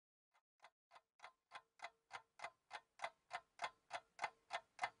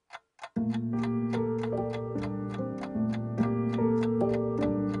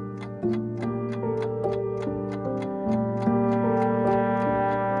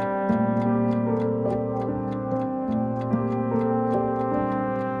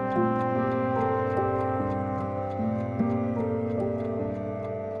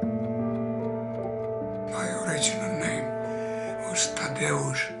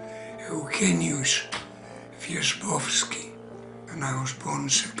Tadeusz Wierzbowski, and I was born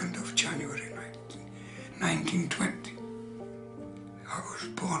 2nd of January 1920. I was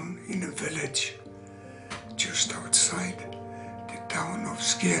born in a village just outside the town of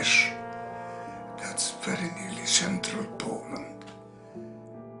Wier. That's very nearly central Poland.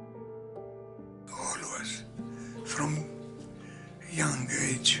 Always, from a young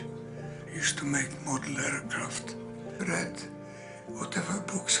age, used to make model aircraft. Read whatever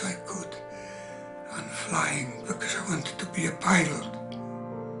books I could on flying because I wanted to be a pilot.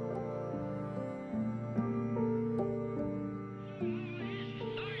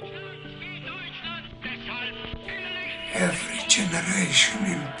 Every generation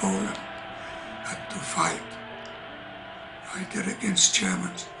in Poland had to fight, either against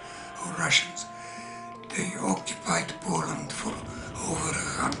Germans or Russians. They occupied Poland for over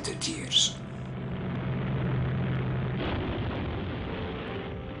 100 years.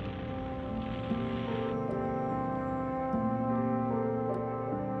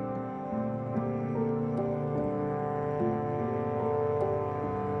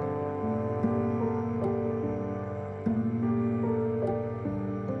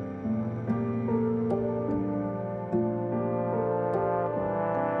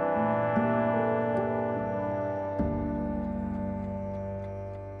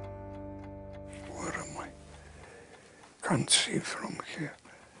 Can't see from here.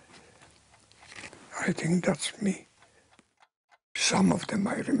 I think that's me. Some of them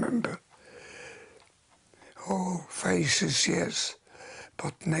I remember. Oh, faces, yes,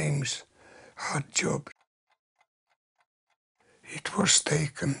 but names, hard job. It was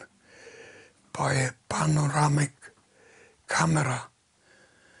taken by a panoramic camera,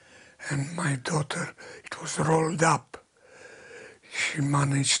 and my daughter, it was rolled up. She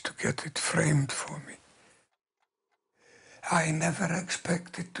managed to get it framed for me. I never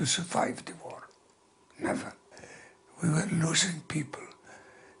expected to survive the war, never. We were losing people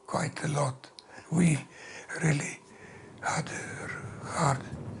quite a lot. We really had hard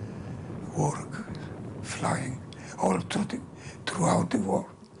work flying all throughout the war.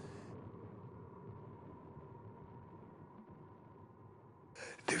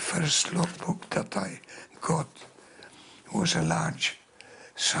 The first logbook that I got was a large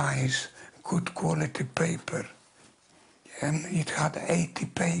size, good quality paper. And it had 80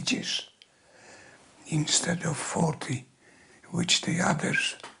 pages instead of 40, which the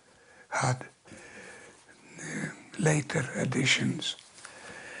others had, later editions,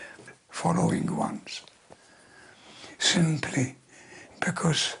 following ones. Simply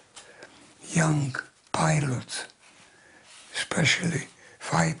because young pilots, especially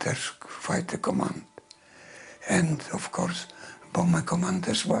fighters, fighter command, and of course bomber command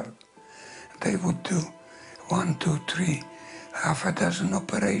as well, they would do 1, 2, 3, half a dozen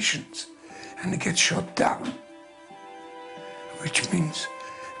operations and get shot down, which means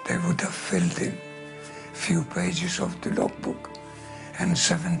they would have filled in a few pages of the logbook and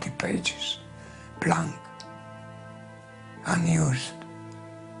 70 pages blank, unused.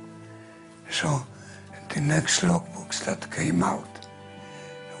 So the next logbooks that came out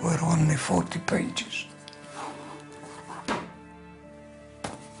were only 40 pages.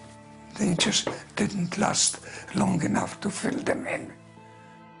 They just didn't last long enough to fill them in.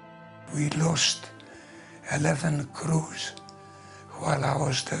 We lost 11 crews while I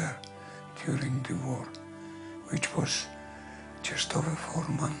was there during the war, which was just over 4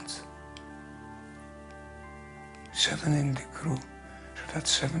 months. 7 in the crew, so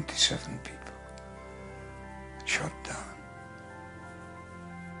that's 77 people shot down.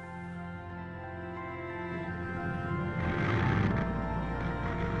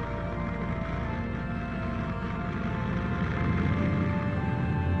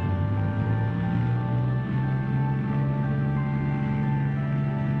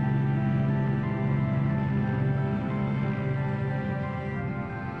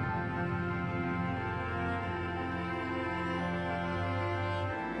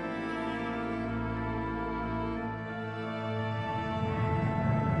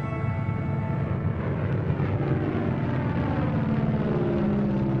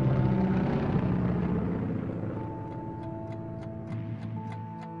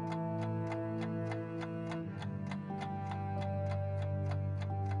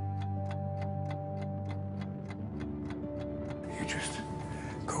 You just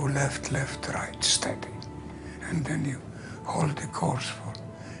go left, left, right, steady. And then you hold the course for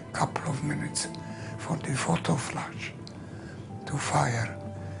a couple of minutes for the photo flash to fire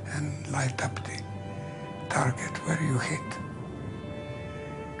and light up the target where you hit.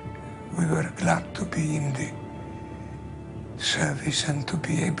 We were glad to be in the service and to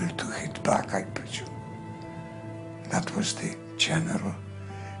be able to hit back, I presume. That was the general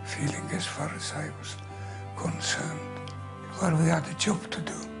feeling as far as I was concerned. Well, we had a job to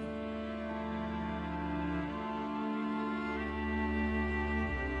do.